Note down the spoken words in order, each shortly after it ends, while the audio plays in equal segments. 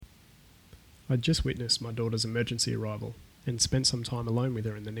I'd just witnessed my daughter's emergency arrival and spent some time alone with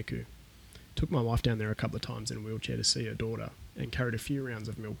her in the NICU. Took my wife down there a couple of times in a wheelchair to see her daughter and carried a few rounds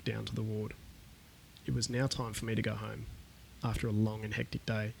of milk down to the ward. It was now time for me to go home. After a long and hectic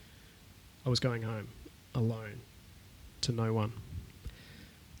day, I was going home, alone, to no one.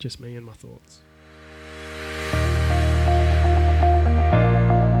 Just me and my thoughts.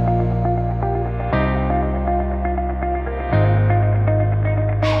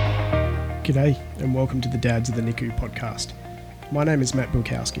 G'day and welcome to the Dads of the NICU podcast. My name is Matt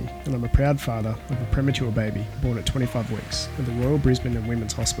Bilkowski and I'm a proud father of a premature baby born at 25 weeks at the Royal Brisbane and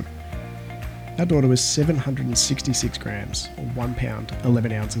Women's Hospital. Our daughter was 766 grams or 1 pound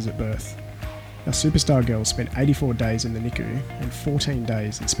 11 ounces at birth. Our superstar girl spent 84 days in the NICU and 14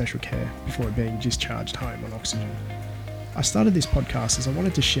 days in special care before being discharged home on oxygen. I started this podcast as I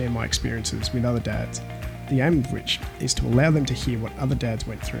wanted to share my experiences with other dads, the aim of which is to allow them to hear what other dads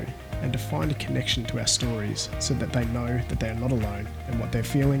went through and to find a connection to our stories so that they know that they are not alone and what they're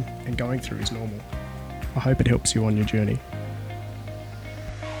feeling and going through is normal. I hope it helps you on your journey.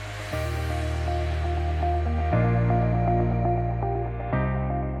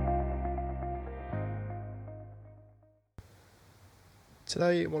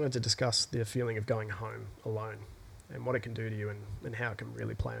 Today I wanted to discuss the feeling of going home alone and what it can do to you and how it can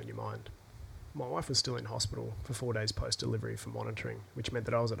really play on your mind. My wife was still in hospital for 4 days post-delivery for monitoring, which meant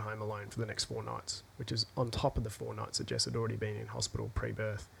that I was at home alone for the next 4 nights, which is on top of the 4 nights that Jess had already been in hospital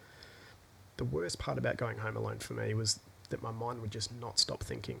pre-birth. The worst part about going home alone for me was that my mind would just not stop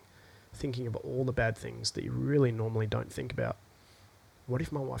thinking of all the bad things that you really normally don't think about. What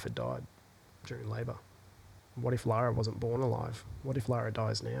if my wife had died during labour? What if Lara wasn't born alive? What if Lara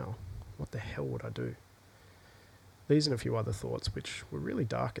dies now? What the hell would I do? These and a few other thoughts, which were really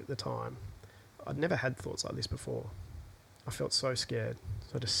dark at the time. I'd never had thoughts like this before. I felt so scared,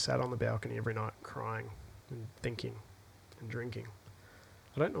 so I just sat on the balcony every night crying and thinking and drinking.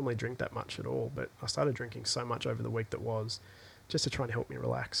 I don't normally drink that much at all, but I started drinking so much over the week that was, just to try and help me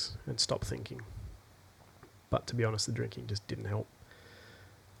relax and stop thinking. But to be honest, the drinking just didn't help.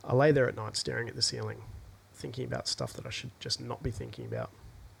 I lay there at night staring at the ceiling, thinking about stuff that I should just not be thinking about.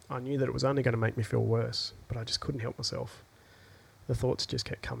 I knew that it was only going to make me feel worse, but I just couldn't help myself. The thoughts just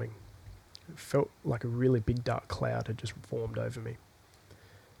kept coming. It felt like a really big dark cloud had just formed over me.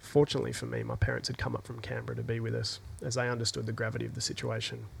 Fortunately for me, my parents had come up from Canberra to be with us, as they understood the gravity of the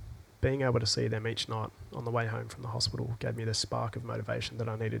situation. Being able to see them each night on the way home from the hospital gave me the spark of motivation that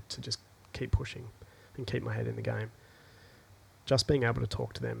I needed to just keep pushing and keep my head in the game. Just being able to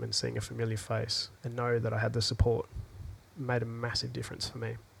talk to them and seeing a familiar face and know that I had the support made a massive difference for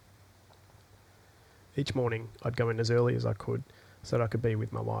me. Each morning, I'd go in as early as I could so that I could be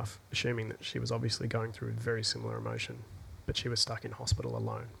with my wife, assuming that she was obviously going through a very similar emotion, but she was stuck in hospital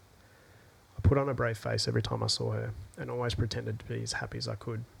alone. I put on a brave face every time I saw her and always pretended to be as happy as I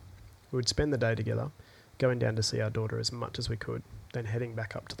could. We would spend the day together, going down to see our daughter as much as we could, then heading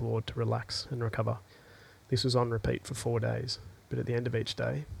back up to the ward to relax and recover. This was on repeat for 4 days, but at the end of each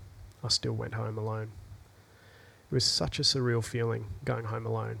day, I still went home alone. It was such a surreal feeling going home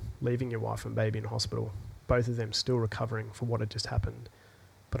alone, leaving your wife and baby in hospital, both of them still recovering for what had just happened,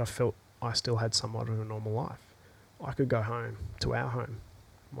 but I felt I still had somewhat of a normal life. I could go home, to our home,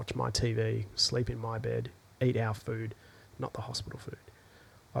 watch my TV, sleep in my bed, eat our food, not the hospital food.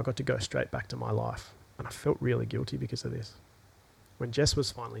 I got to go straight back to my life, and I felt really guilty because of this. When Jess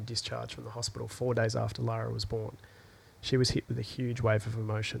was finally discharged from the hospital 4 days after Lara was born, she was hit with a huge wave of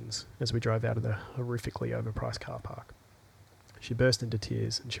emotions as we drove out of the horrifically overpriced car park. She burst into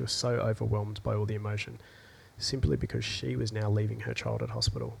tears and she was so overwhelmed by all the emotion, simply because she was now leaving her child at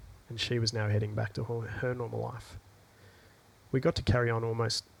hospital and she was now heading back to her normal life. We got to carry on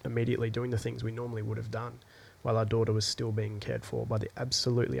almost immediately doing the things we normally would have done while our daughter was still being cared for by the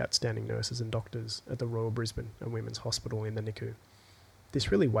absolutely outstanding nurses and doctors at the Royal Brisbane and Women's Hospital in the NICU.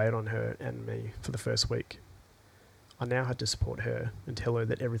 This really weighed on her and me for the first week. I now had to support her and tell her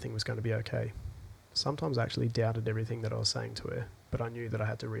that everything was going to be okay. Sometimes I actually doubted everything that I was saying to her, but I knew that I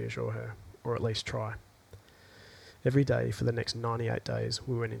had to reassure her, or at least try. Every day for the next 98 days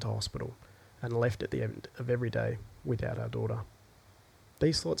we went into hospital and left at the end of every day without our daughter.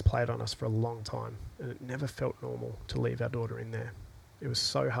 These thoughts played on us for a long time, and it never felt normal to leave our daughter in there. It was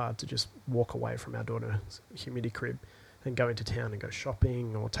so hard to just walk away from our daughter's humidity crib and go into town and go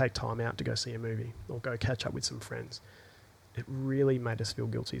shopping or take time out to go see a movie or go catch up with some friends. It really made us feel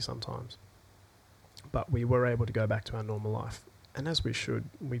guilty sometimes. But we were able to go back to our normal life, and as we should.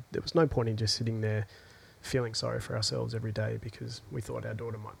 There was no point in just sitting there feeling sorry for ourselves every day because we thought our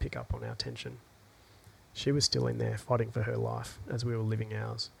daughter might pick up on our tension. She was still in there fighting for her life as we were living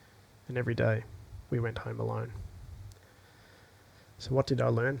ours, and every day we went home alone. So what did I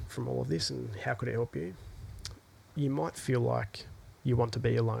learn from all of this, and how could it help you? You might feel like you want to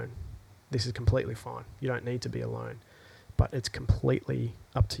be alone. This is completely fine. You don't need to be alone, but it's completely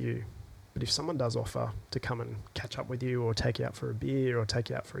up to you. But if someone does offer to come and catch up with you, or take you out for a beer, or take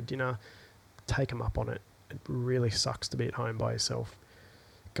you out for a dinner, take them up on it. It really sucks to be at home by yourself.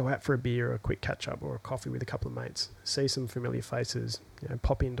 Go out for a beer, or a quick catch up, or a coffee with a couple of mates. See some familiar faces.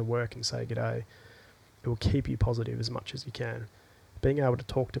 Pop into work and say g'day. It will keep you positive as much as you can. Being able to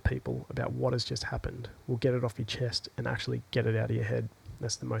talk to people about what has just happened will get it off your chest and actually get it out of your head.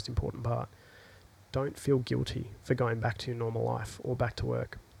 That's the most important part. Don't feel guilty for going back to your normal life or back to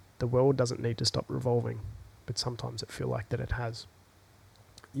work. The world doesn't need to stop revolving, but sometimes it feels like that it has.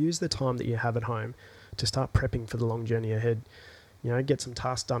 Use the time that you have at home to start prepping for the long journey ahead. Get some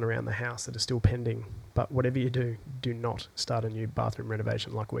tasks done around the house that are still pending, but whatever you do, do not start a new bathroom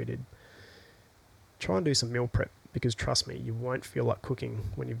renovation like we did. Try and do some meal prep, because trust me, you won't feel like cooking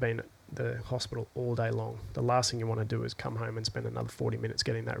when you've been at the hospital all day long. The last thing you want to do is come home and spend another 40 minutes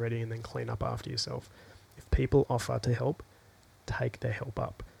getting that ready and then clean up after yourself. If people offer to help, take their help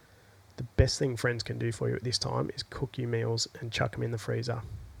up. The best thing friends can do for you at this time is cook you meals and chuck them in the freezer.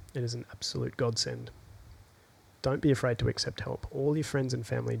 It is an absolute godsend. Don't be afraid to accept help. All your friends and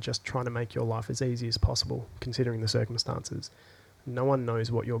family just trying to make your life as easy as possible, considering the circumstances. No one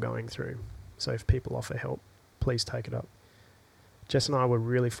knows what you're going through, so if people offer help, please take it up. Jess and I were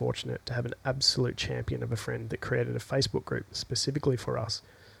really fortunate to have an absolute champion of a friend that created a Facebook group specifically for us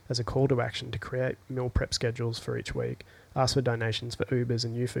as a call to action to create meal prep schedules for each week, ask for donations for Ubers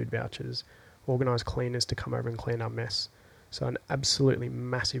and YouFood vouchers, organise cleaners to come over and clean our mess. So an absolutely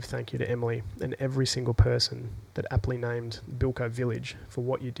massive thank you to Emily and every single person that aptly named Bilko Village for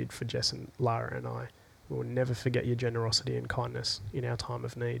what you did for Jess and Lara and I. We will never forget your generosity and kindness in our time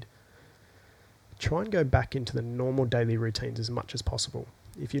of need. Try and go back into the normal daily routines as much as possible.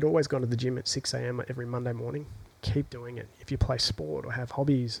 If you'd always gone to the gym at 6 a.m. every Monday morning, keep doing it. If you play sport or have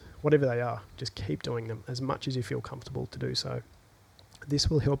hobbies, whatever they are, just keep doing them as much as you feel comfortable to do so. This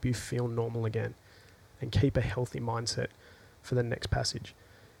will help you feel normal again and keep a healthy mindset for the next passage.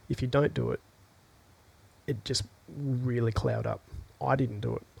 If you don't do it, it just really cloud up. I didn't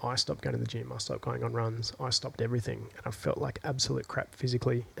do it. I stopped going to the gym. I stopped going on runs. I stopped everything. And I felt like absolute crap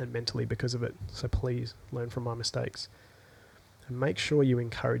physically and mentally because of it. So please learn from my mistakes. And make sure you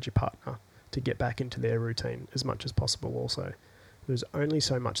encourage your partner to get back into their routine as much as possible also. There's only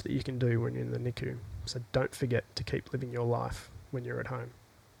so much that you can do when you're in the NICU. So don't forget to keep living your life when you're at home.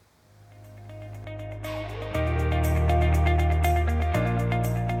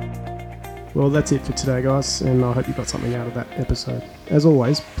 Well, that's it for today, guys, and I hope you got something out of that episode. As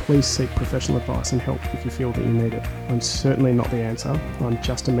always, please seek professional advice and help if you feel that you need it. I'm certainly not the answer. I'm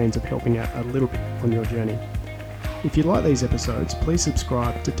just a means of helping out a little bit on your journey. If you like these episodes, please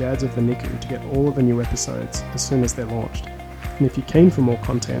subscribe to Dads of the NICU to get all of the new episodes as soon as they're launched. And if you're keen for more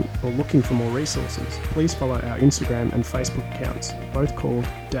content or looking for more resources, please follow our Instagram and Facebook accounts, both called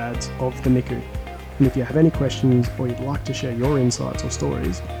Dads of the NICU. And if you have any questions or you'd like to share your insights or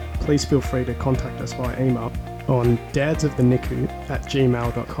stories, please feel free to contact us via email on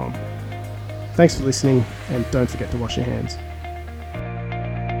dadsofthenicu@gmail.com. Thanks for listening, and don't forget to wash your hands.